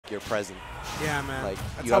you're present. Yeah, man. Like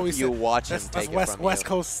That's you watch him that's take it from West you.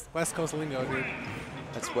 Coast lingo, dude.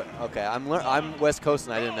 That's what. Okay, I'm West Coast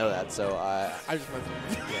and I didn't know that, so I just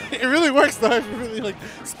it really works though. If you really like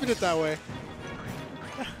spin it that way.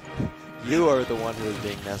 You are the one who is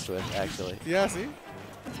being messed with, actually. Yeah, see?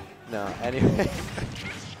 No, anyway.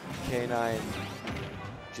 K9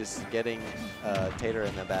 just getting Tater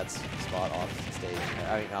in the bad spot off the stage.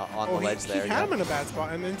 I mean, on the ledge there. He had him in a bad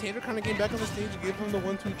spot, and then Tater kind of came back on the stage, gave him the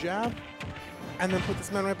 1-2 jab, and then put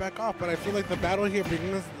this man right back off. But I feel like the battle here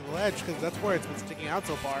brings us to the ledge, because that's where it's been sticking out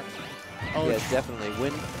so far. Oh, yeah, definitely.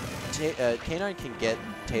 When K9 can get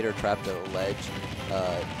Tater trapped at a ledge,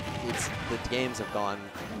 the games have gone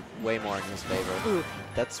way more in his favor. Ooh.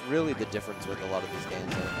 That's really the difference with a lot of these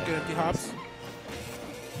games. Good empty hops.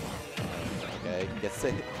 Okay,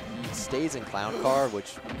 he stays in Clown Car,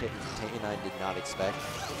 which K9 did not expect.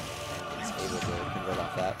 He's able to convert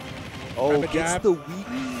off that. Oh, gets the weak.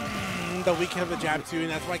 The weak hit of the jab too,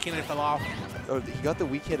 and that's why K9 fell off. Oh, he got the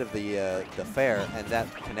weak hit of the fair, and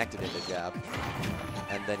that connected into jab.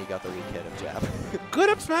 And then he got the weak hit of jab. Good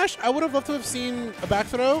up smash. I would have loved to have seen a back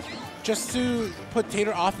throw just to put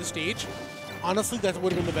Tater off the stage. Honestly, that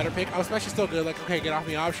would have been the better pick. Up smash is still good. Like, okay, get off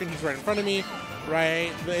the option. He's right in front of me,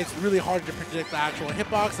 right? But it's really hard to predict the actual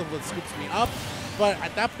hitbox of what scoops me up. But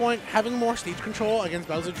at that point, having more stage control against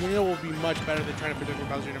Bowser Jr. will be much better than trying to predict where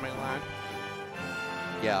Bowser Jr. might land.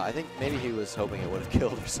 Yeah, I think maybe he was hoping it would have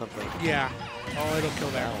killed or something. Yeah. Oh, it'll kill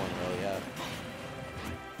there. That one, really, yeah.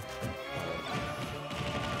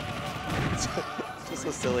 It's just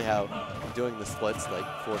so silly how doing the splits like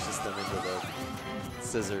forces them into the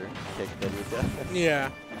scissor kick that he does. Yeah.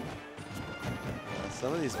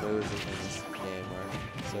 Some of these moves in this game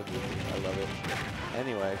are so goofy. I love it.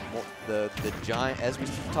 Anyway, the giant, as we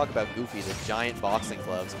talk about Goofy, the giant boxing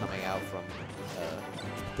gloves coming out from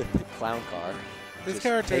the Clown Car. This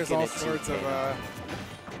character is all sorts of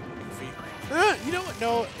goofy. You know what?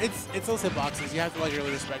 No, it's those hitboxes. You have to like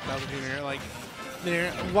really respect Bowser Jr. Like,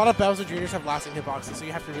 a lot of Bowser Jr.'s have lasting hitboxes, so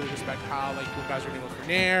you have to really respect how like what Bowser Jr. goes for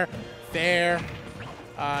nair, fair,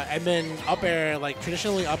 and then up air. Like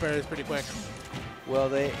traditionally, up air is pretty quick. Well,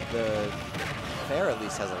 the fair at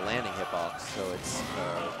least has a landing hitbox, so it's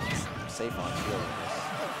safe on shield.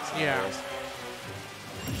 Yeah.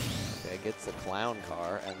 Okay, gets the Clown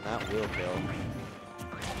Car, and that will kill.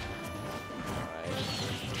 Alright.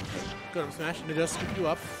 Good up smash, and it does scoop you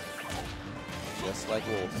up. Just like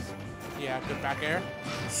Wolf. Yeah, good back air.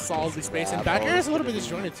 Solidly spaced, and back air is a little bit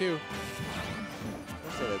disjointed too.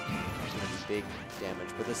 I'd say that's going to be big damage,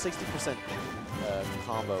 but the 60%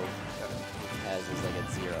 combo has is like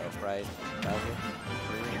at 0, right?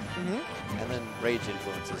 And then rage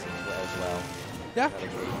influences as well. Yeah.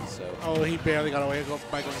 So. Oh, he barely got away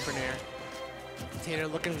by going for nair. Tater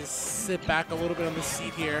looking to sit back a little bit on the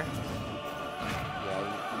seat here.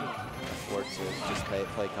 Yeah, Ford to just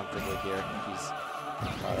play comfortably here. He's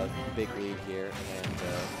got a big lead here, and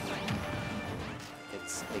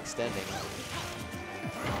it's extending.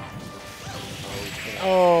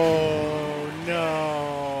 Oh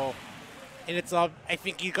no! And it's up. I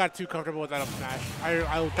think he got too comfortable with that up smash.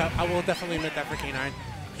 I will definitely admit that for K9.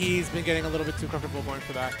 He's been getting a little bit too comfortable going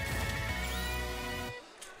for that.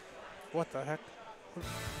 What the heck?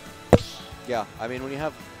 Yeah, I mean when you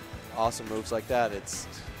have awesome moves like that, it's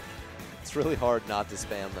really hard not to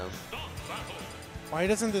spam them. Why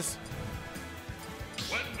doesn't this?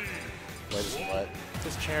 Why doesn't what?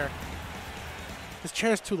 This chair. This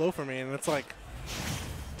chair is too low for me, and it's like,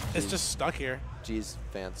 it's just stuck here. Geez,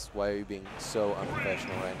 Vance, why are you being so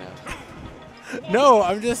unprofessional right now? No,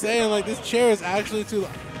 I'm just saying, like, this chair is actually too low.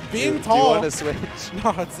 Being tall. Do you want to switch?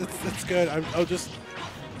 No, it's good. I'll just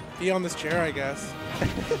be on this chair, I guess.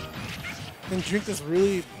 And drink this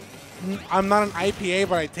really. I'm not an IPA,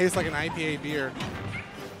 but I taste like an IPA beer.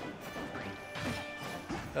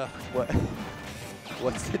 Ugh.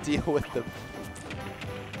 What's the deal with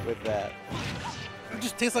that? It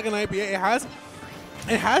just tastes like an IPA.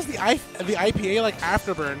 It has the IPA like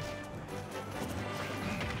afterburn.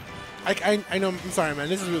 I know. I'm sorry, man.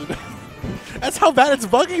 This is really bad. That's how bad it's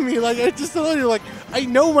bugging me. Like I just told you, like I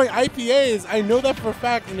know my IPAs. I know that for a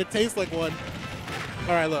fact, and it tastes like one.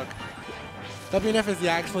 All right, look. WNF is the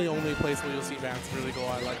actually only place where you'll see Vance really go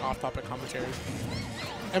on like off-topic commentaries.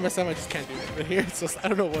 MSM, I just can't do it. But here, it's just I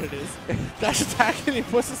don't know what it is. Dash attack, and he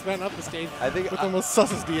puts this man up the stage. I think with the most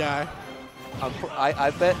sussest DI.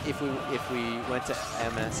 I bet if we went to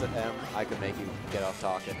MSM, I could make you get off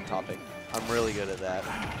topic. I'm really good at that.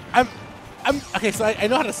 Okay, so I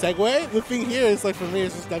know how to segue. The thing here is like for me,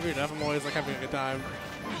 it's just WNF. I'm always like having a good time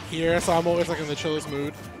here, so I'm always like in the chillest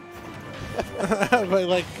mood. But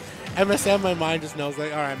like MSM, my mind just knows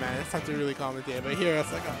like, all right, man, it's time to really commentate. But here,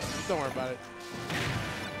 it's like, oh, don't worry about it.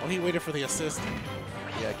 Oh, he waited for the assist.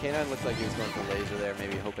 Yeah, K9 looked like he was going for laser there,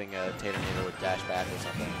 maybe hoping Taternator would dash back or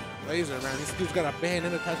something. Laser, man. This dude's got a band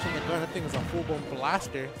and attached on the gun. That thing is a full-blown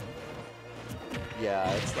blaster. Yeah,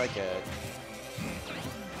 it's like a...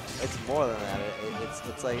 It's more than that.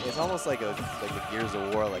 It's almost like the Gears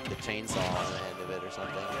of War, like the chainsaw on the end of it or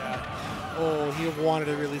something. Yeah. Oh, he wanted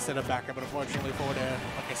to really set it back up, but unfortunately forward air,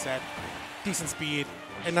 like I said, decent speed.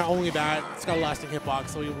 And not only that, it's got a lasting hitbox,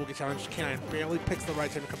 so he will get challenged. K9 barely picks the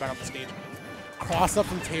right turn to come back off the stage. Cross up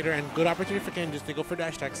from Tater, and good opportunity for Ken just to go for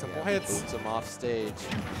dash tech. Simple hits. Boots him off stage.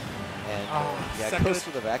 And yeah, second. goes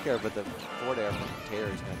for the back air, but the forward air from Tater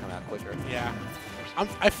is going to come out quicker. Yeah.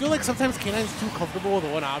 I feel like sometimes K9's too comfortable with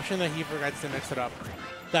one option that he forgets to mix it up.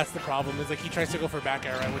 That's the problem. Is like he tries to go for back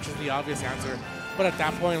air, right, which is the obvious answer. But at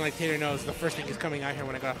that point, like Tater knows the first thing is coming out here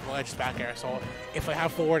when I got off the ledge is back air. So if I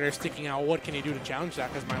have forward air sticking out, what can he do to challenge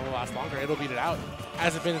that? Because mine will last longer. It'll beat it out,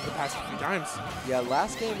 as it's been in the past few times. Yeah,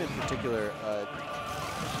 last game in particular,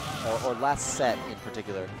 or last set in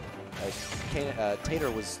particular, Tater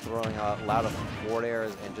was throwing out a lot of forward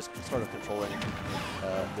airs and just sort of controlling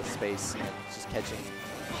the space and just catching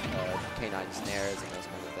K9 snares and those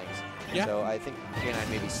kinds of things. Yeah. So I think K9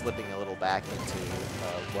 may be slipping a little back into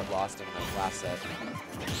what lost him in the last set.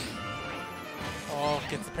 Oh,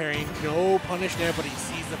 gets the parry. No punish there, but he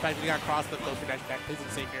sees the fact that he got crossed the goes for dash back. Plays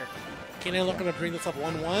it safe here. K9 looking to bring this up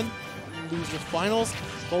 1-1. Lose the finals.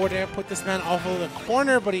 Forward air, put this man off of the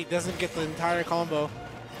corner, but he doesn't get the entire combo.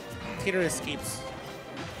 Tater escapes.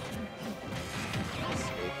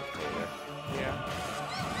 Yeah.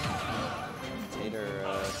 Tater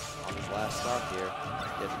on his last stock here,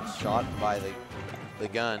 getting shot by the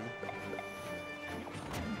gun.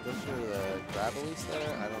 Goes for the grab release there.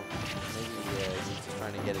 I don't. Maybe he's just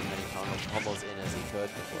trying to get as many combos in as he could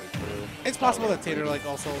before he threw. It's possible that Tater like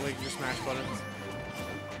also like just smash buttons.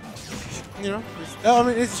 You know? I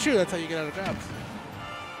mean, it's true. That's how you get out of grabs.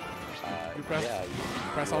 You press, yeah, you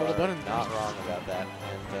press all the buttons. Not wrong about that.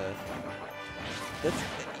 And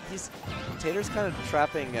Tater's kind of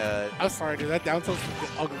trapping. I'm sorry, dude. That down tilt's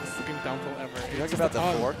the ugliest looking down tilt ever. You're talking about the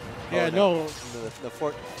fork? Yeah, oh, no. The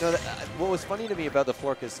fork. No, what was funny to me about the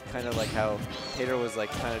fork is kind of like how Tater was like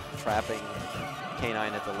kind of trapping K9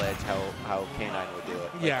 at the ledge, how K9 would do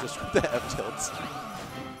it. Like, yeah. Just with the F tilts.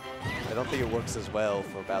 I don't think it works as well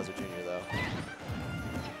for Bowser Jr. though.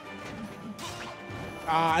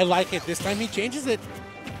 I like it. This time he changes it.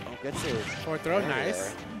 Oh, gets it. Forward throw,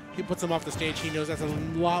 nice. He puts him off the stage. He knows that's a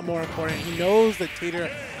lot more important. He knows that Tater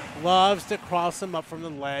loves to cross him up from the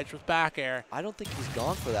ledge with back air. I don't think he's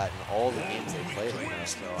gone for that in all the games they played right now.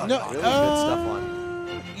 So no, really good stuff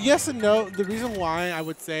on. Yes and no. The reason why I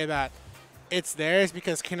would say that it's there is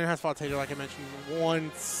because K9 has fought Tater, like I mentioned,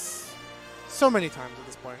 once, so many times at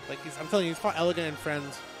this point. Like I'm telling you, he's fought Elegant and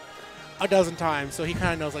Friends a dozen times, so he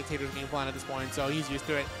kind of knows like Tater's game plan at this point, so he's used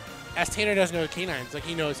to it. As Tater does know K9's, like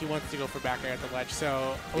he knows he wants to go for back air at the ledge,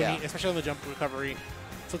 so yeah. Especially on the jump recovery,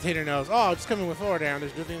 so Tater knows, oh, just coming with forward air, and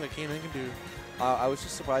there's nothing that K9 can do. I was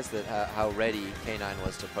just surprised at how ready K9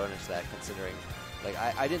 was to punish that, considering, like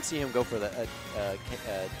I didn't see him go for that.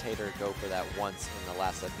 Tater go for that once in the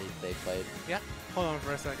last set they played. Yeah. Hold on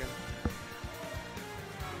for a second.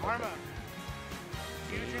 Arma.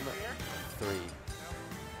 Do you drink beer? 3.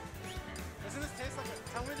 Doesn't this taste like a,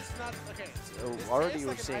 tell me this is not, okay. So already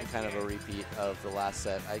we're seeing kind of a repeat of the last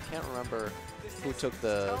set. I can't remember who took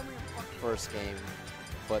the first game,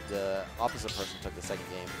 but the opposite person took the second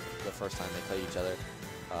game the first time they played each other.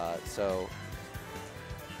 So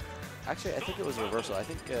actually I think it was a reversal. I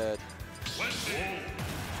think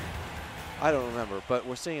I don't remember, but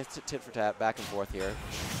we're seeing a tit for tat back and forth here.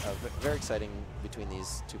 Very exciting between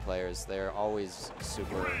these two players. They're always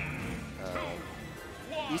super.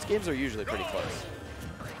 These games are usually pretty close.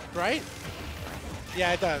 Right?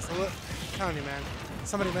 Yeah, it does. I'm telling you, man.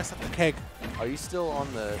 Somebody messed up the keg. Are you still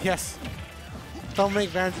on the... Yes. Don't make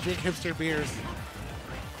Vans drink hipster beers.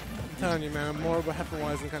 I'm telling you, man. I'm more of a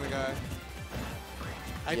Hefeweizen kind of guy.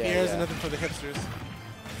 IPAs are nothing for the hipsters.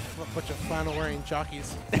 A bunch of flannel-wearing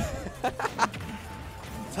jockeys. I'm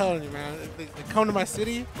telling you, man. They come to my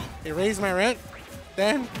city, they raise my rent,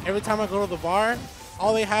 then every time I go to the bar,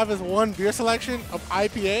 all they have is one beer selection of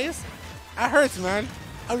IPAs. That hurts, man.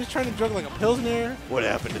 I'm just trying to drink like a Pilsner. What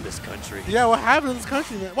happened to this country? Yeah, what happened to this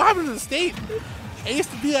country, man? What happened to the state? It used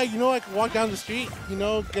to be like, you know, I could walk down the street, you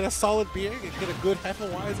know, get a solid beer, get a good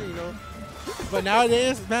Hefeweizen, you know. But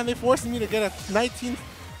nowadays, man, they're forcing me to get a 19th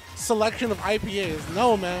selection of IPAs.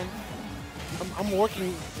 No, man. I'm a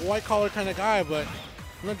working white-collar kind of guy, but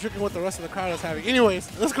I'm not drinking what the rest of the crowd is having.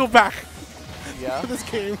 Anyways, let's go back to this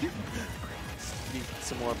game. be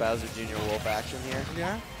some more Bowser Jr. Wolf action here.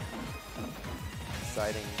 Yeah.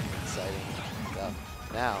 Exciting stuff.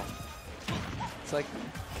 Now, it's like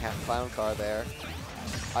clown car there.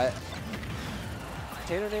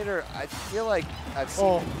 Taternator, I feel like I've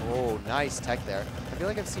seen. Oh, nice tech there. I feel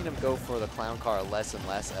like I've seen him go for the clown car less and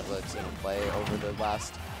less as I've seen him play over the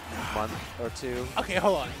last month or two. Okay,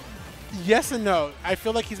 hold on. Yes and no. I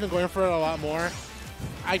feel like he's been going for it a lot more.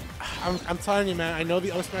 I'm telling you, man. I know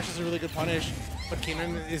the up smash is a really good punish, but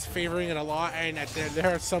K9 is favoring it a lot, and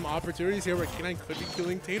there are some opportunities here where K9 could be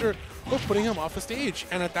killing Tater or putting him off the stage.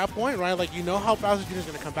 And at that point, right, like, you know how Bowser Jr. is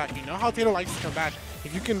going to come back. You know how Tater likes to come back.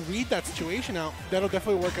 If you can read that situation out, that'll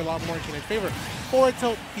definitely work a lot more in K9's favor. Forward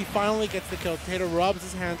tilt, he finally gets the kill. Tater rubs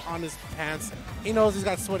his hand on his pants. He knows he's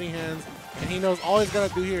got sweaty hands, and he knows all he's got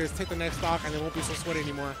to do here is take the next stock, and it won't be so sweaty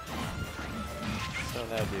anymore. Oh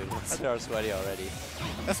no, dude. It's so sweaty already.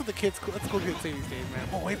 That's what the kids, that's cool kids say these days, man.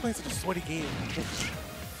 Oh, why are you playing such a sweaty game?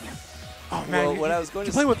 Oh, man. Well, what I was going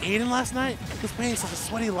to play with Aiden last night? He was playing such a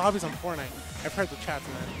sweaty lobbies on Fortnite. I've heard the chats,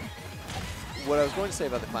 man. What I was going to say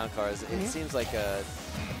about the clown car is it seems like Taternator's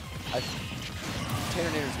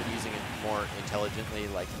been using it more intelligently.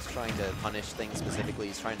 Like, he's trying to punish things specifically.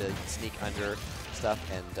 He's trying to sneak under stuff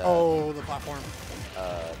and the platform.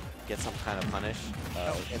 Get some kind of punish.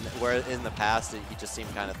 Where in the past, he just seemed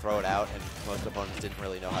to kind of throw it out, and most opponents didn't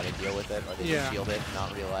really know how to deal with it, or they just shield it and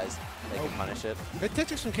not realize they can punish it. Good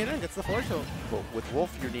tactics from K9 gets the forward tilt. But with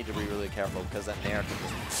Wolf, you need to be really careful because that Nair can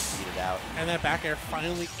just beat it out. And that back air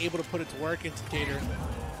finally able to put its work into Tater.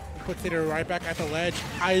 Puts Tater right back at the ledge.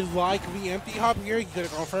 I like the empty hop here. He could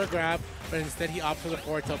have gone for a grab, but instead he opts for the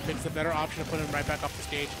forward tilt. Picks a better option to put him right back off the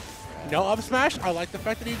stage. No up smash. I like the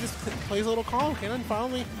fact that he just plays a little calm. K9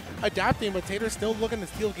 finally adapting, but Tater's still looking to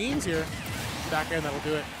steal games here. Back end, that'll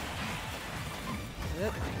do it.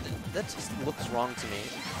 That just looks wrong to me.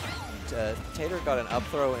 Tater got an up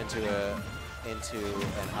throw into an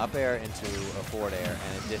up air into a forward air,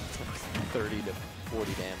 and it did 30 to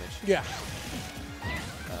 40 damage. Yeah.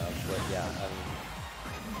 But yeah, I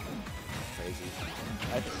mean, crazy.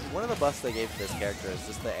 One of the buffs they gave to this character is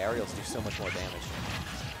just the aerials do so much more damage.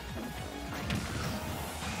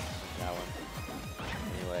 That one.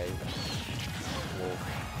 Anyway, Wolf.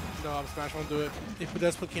 No, up smash won't do it. If it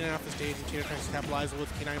does put K9 off the stage, and Tater tries to capitalize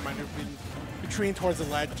with K9 might have been retreating towards the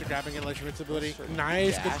ledge to grabbing at ledge invincibility.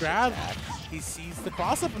 Nice, good grab. Attack. He sees the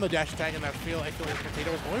cross up on the dash attack, and I feel like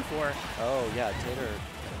Tater was going for. Oh yeah, Tater.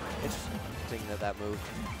 Interesting that move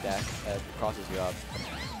dash crosses you up.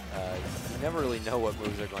 You never really know what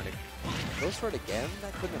moves are going to. Goes for it again?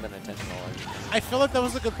 That couldn't have been intentional. I feel like that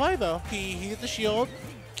was a good play though. He hit the shield.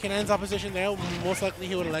 K9's opposition there. Most likely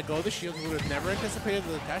he would have let go of the shield. He would have never anticipated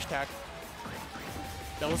the dash attack.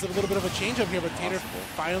 That was a little bit of a change up here, but Tater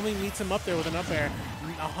finally meets him up there with an up air.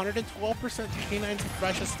 112% K9's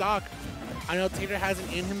freshest stock. I know Tater has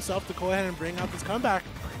it in himself to go ahead and bring out this comeback.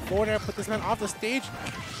 Forward air, put this man off the stage.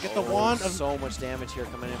 Get the wand of so much damage here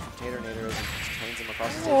coming in from Taternator as he chains him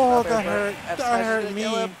across the stage. Oh, that hurt. That hurt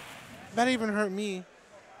me. That even hurt me.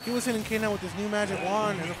 He was hitting K9 with his new magic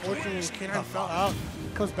wand, and unfortunately K9 fell out.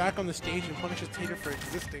 Comes back on the stage and punishes Tater for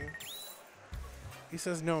existing. He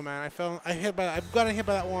says, "No, man, I've gotten hit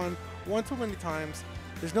by that wand one too many times.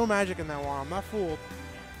 There's no magic in that wand. I'm not fooled."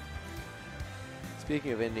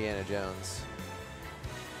 Speaking of Indiana Jones,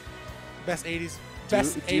 best 80s.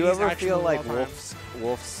 Do you ever feel like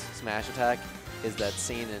Wolf's smash attack is that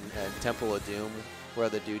scene in Temple of Doom where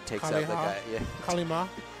the dude takes out the guy? Yeah, Kalima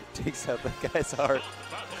takes out the guy's heart.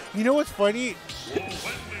 You know what's funny?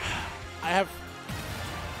 I have,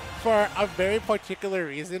 for a very particular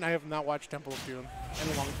reason, I have not watched Temple of Doom in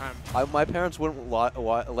a long time. My parents wouldn't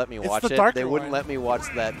let me watch it. They wouldn't let me watch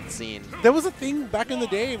that scene. There was a thing back in the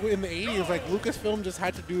day in the 80s, like Lucasfilm just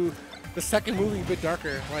had to do the second movie a bit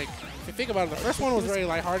darker. Like, if you think about it, the first one was very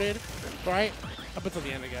lighthearted, right? Up until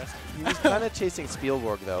the end, I guess. He was kind of chasing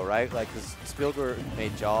Spielberg, though, right? Like, because Spielberg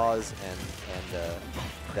made Jaws and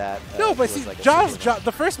that. No, but see, like Jaws,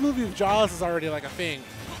 the first movie of Jaws is already like a thing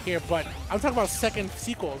here, but I'm talking about second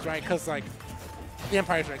sequels, right? Because, like, The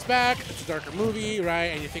Empire Strikes Back, it's a darker movie, right?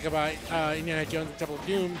 And you think about Indiana Jones and Temple of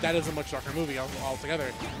Doom, that is a much darker movie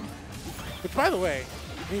altogether. Which, by the way,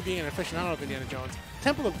 me being an aficionado of Indiana Jones,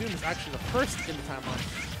 Temple of Doom is actually the first in the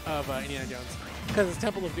timeline of Indiana Jones. Because it's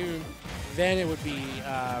Temple of Doom, then it would be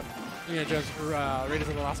Indiana Jones Raiders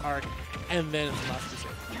of the Lost Ark, and then it's the Last Crusade.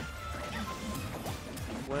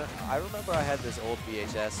 I remember I had this old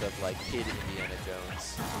VHS of like kid Indiana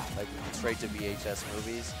Jones, like straight to VHS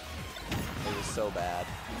movies. It was so bad.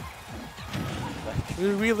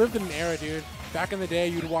 We lived in an era, dude. Back in the day,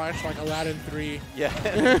 you'd watch like Aladdin 3. Yeah,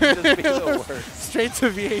 it would just be the worst. Straight to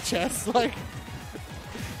VHS, like.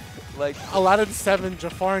 Like Aladdin 7,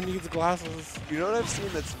 Jafar needs glasses. You know what I've seen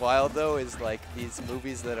that's wild though is like these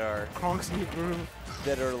movies that are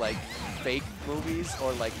like fake movies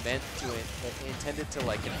or like meant to intended to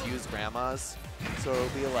like confuse grandmas. So it'll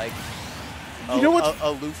be like a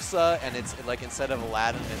Lufsa, and it's like instead of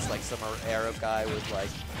Aladdin, it's like some Arab guy with like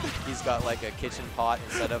he's got like a kitchen pot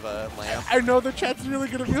instead of a lamp. I know the chat's really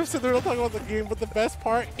gonna be upset they're not talking about the game, but the best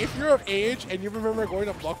part, if you're of age and you remember going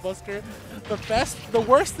to Blockbuster, the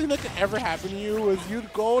worst thing that could ever happen to you was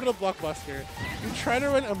you'd go to Blockbuster, you try to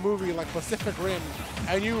rent a movie like Pacific Rim,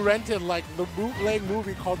 and you rented like the bootleg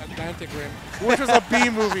movie called Atlantic Rim, which was a B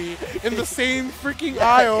movie in the same freaking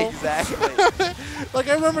aisle. Exactly. Like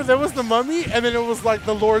I remember there was The Mummy, and then it was like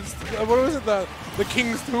the Lord's, what was it, the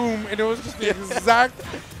King's Tomb, and it was just the exact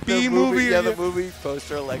B movie. Yeah, the movie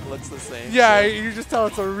poster like looks the same. Yeah, you just tell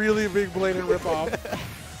it's a really big blatant ripoff.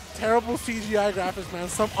 Terrible CGI graphics, man.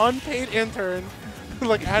 Some unpaid intern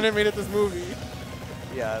like animated this movie.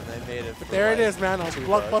 Yeah, and they made it. But there like it is, man. On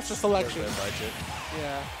Blockbuster selection. Their budget.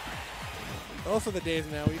 Yeah. Those are the days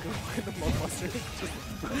now you can find the Blockbuster.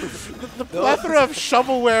 the plethora of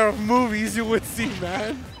shovelware of movies you would see,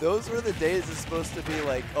 man. Those were the days it's supposed to be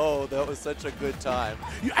like, oh, that was such a good time.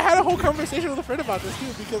 I had a whole conversation with a friend about this,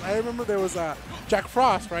 too, because I remember there was Jack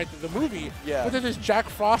Frost, right, the movie. Yeah. But then there's Jack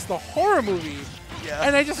Frost, the horror movie. Yeah.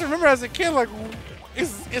 And I just remember as a kid, like,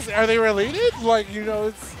 are they related? Like, you know,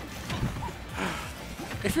 it's...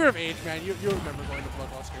 If you're of age, man, you'll remember going to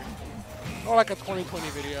Blockbuster. Or like a 2020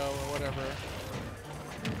 video or whatever.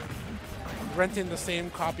 Renting the same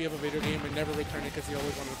copy of a video game and never return it because you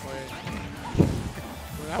always wanted to play it.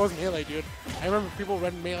 Well, that was Melee, dude. I remember people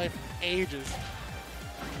renting Melee for ages.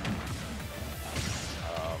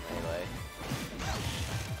 Oh, Melee.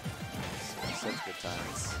 Such good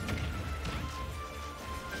times.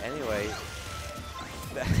 Anyway,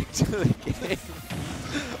 back to the game.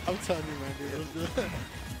 I'm telling you, man, dude.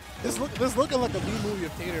 This looking like a B movie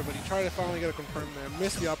of Tater, but he tried to finally get a confirmed, man.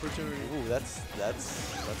 Missed the opportunity. Ooh, that's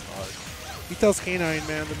hard. He tells K9,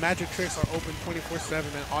 man, the magic tricks are open 24/7,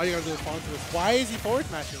 man. All you gotta do is fall into this. Why is he forward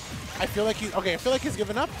smashing? I feel like he's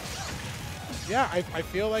given up. Yeah, I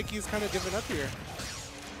feel like he's kind of given up here.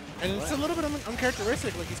 And it's a little bit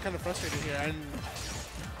uncharacteristic, like he's kind of frustrated here. And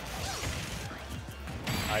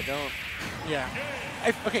I don't. Yeah.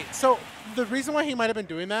 Okay, so the reason why he might have been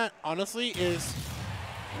doing that, honestly, is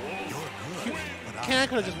K9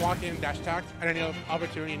 could have just walked in and dash attacked, and any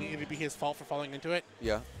opportunity, and it'd be his fault for falling into it.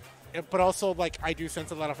 Yeah. But also, like, I do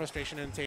sense a lot of frustration in